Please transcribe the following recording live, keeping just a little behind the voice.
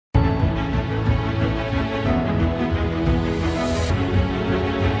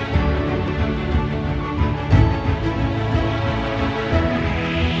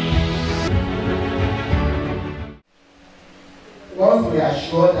are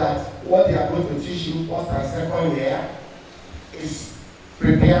sure that what they are going to teach you first and second year is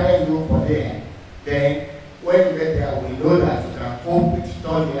preparing you for there. Then when you get there, we know that you can cope with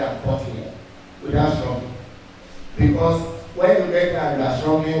third year and fourth year without struggling. Because when you get there and you are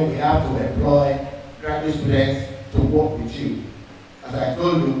struggling, we have to employ graduate students to work with you. As I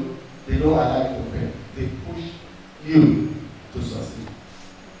told you, they don't allow you to fail. They push you to succeed.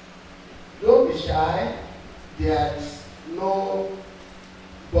 Don't be shy. There is no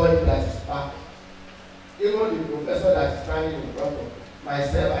body that is perfect. Even the professor that is standing in front of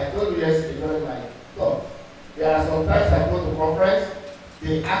myself, I told you yesterday during my talk, there are some times I go to conference,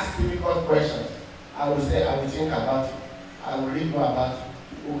 they ask difficult questions. I will say, I will think about it. I will read more about it.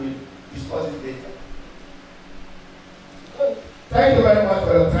 We will discuss it later. Thank you very much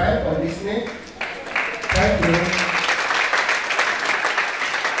for your time, for listening. Thank you.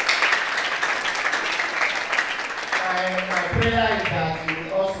 My prayer is that you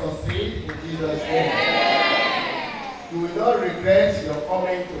will all succeed in Jesus' name. You will not regret your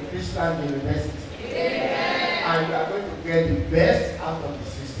coming to Chrisland University. And you are going to get the best out of the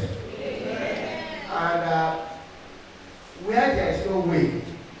system. And where there is no way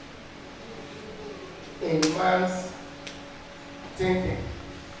in man's thinking,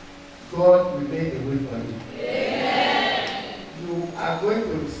 God will make a way for you. You are going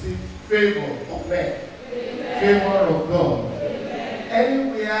to receive favor of men, favor of God.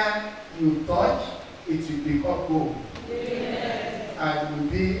 Anywhere you touch, it will become gold. And you will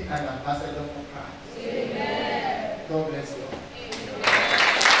be an ambassador for Christ. God bless you.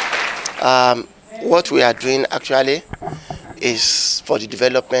 What we are doing actually is for the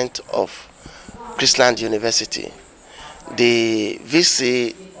development of Chrisland University. The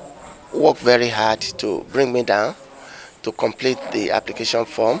VC worked very hard to bring me down to complete the application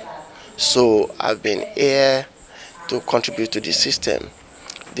form. So I've been here to contribute to the system.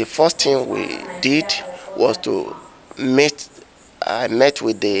 The first thing we did was to meet. I met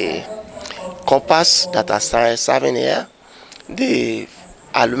with the corpus that are serving here, the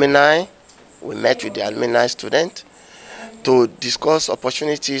alumni. We met with the alumni students to discuss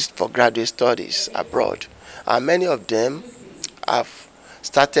opportunities for graduate studies abroad. And many of them have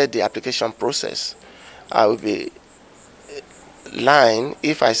started the application process. I will be lying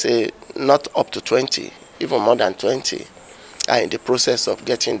if I say not up to 20, even more than 20, are in the process of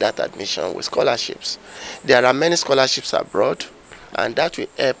getting that admission with scholarships. There are many scholarships abroad, and that will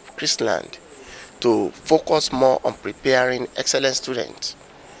help Chrisland to focus more on preparing excellent students,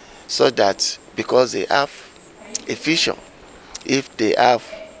 so that because they have a future, if they have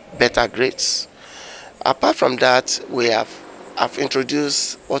better grades. Apart from that, we have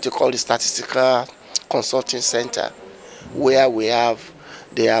introduced what we call the Statistical Consulting Center, where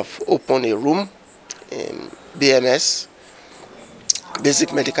they have opened a room in BMS,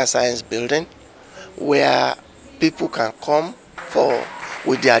 Basic Medical Science Building, where people can come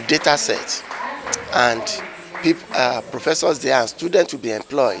with their data set, and professors there and students will be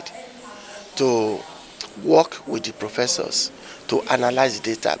employed to work with the professors to analyze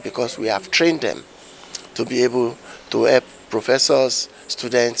data, because we have trained them to be able to help professors,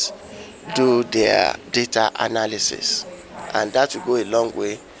 students do their data analysis. And that will go a long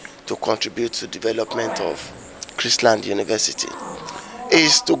way to contribute to the development of Chrisland University.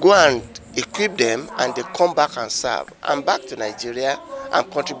 Is to go and equip them, and they come back and serve. And back to Nigeria and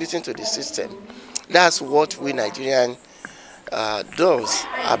contributing to the system. That's what we Nigerians does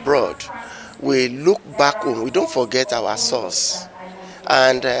abroad. We look back home, we don't forget our source.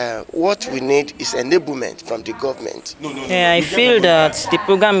 And what we need is enablement from the government. Yeah, I feel that the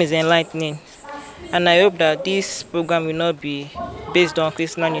program is enlightening. And I hope that this program will not be based on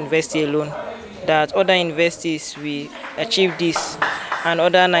Chrisland University alone, that other universities will achieve this, and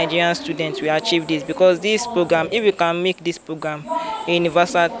other Nigerian students will achieve this, because this program, if we can make this program a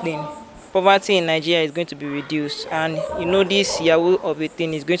universal thing, poverty in Nigeria is going to be reduced, and this Yahoo of a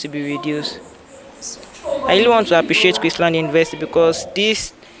thing is going to be reduced. I really want to appreciate Chrisland University, because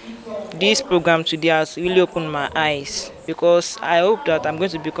this program today has really opened my eyes, because I hope that I'm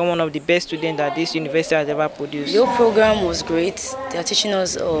going to become one of the best students that this university has ever produced. The whole program was great. They are teaching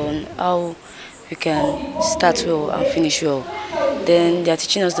us on how we can start well and finish well. Then they are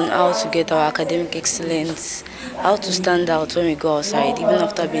teaching us on how to get our academic excellence, how to stand out when we go outside, even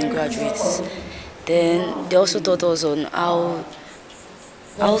after being graduates. Then they also taught us on how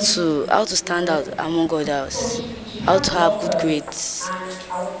to stand out among others, how to have good grades.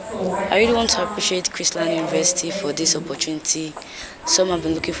 I really want to appreciate Chrisland University for this opportunity. Some have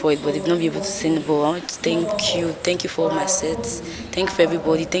been looking for it, but they've not been able to say it. But I want to thank you for all my sets, thank you for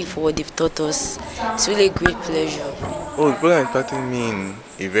everybody, thank you for what they've taught us. It's really a great pleasure. Oh, the program impacted me in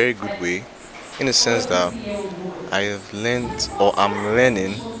a very good way, in the sense that I have learned, or I'm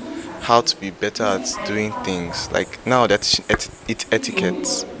learning, how to be better at doing things. Like now that it's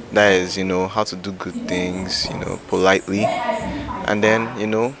etiquette, that is, how to do good things, politely, and then,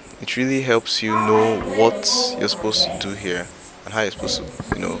 it really helps you know what you're supposed to do here and how you're supposed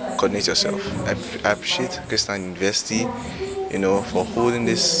to, coordinate yourself. I appreciate Chrisland University, for holding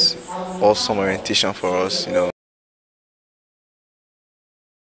this awesome orientation for us,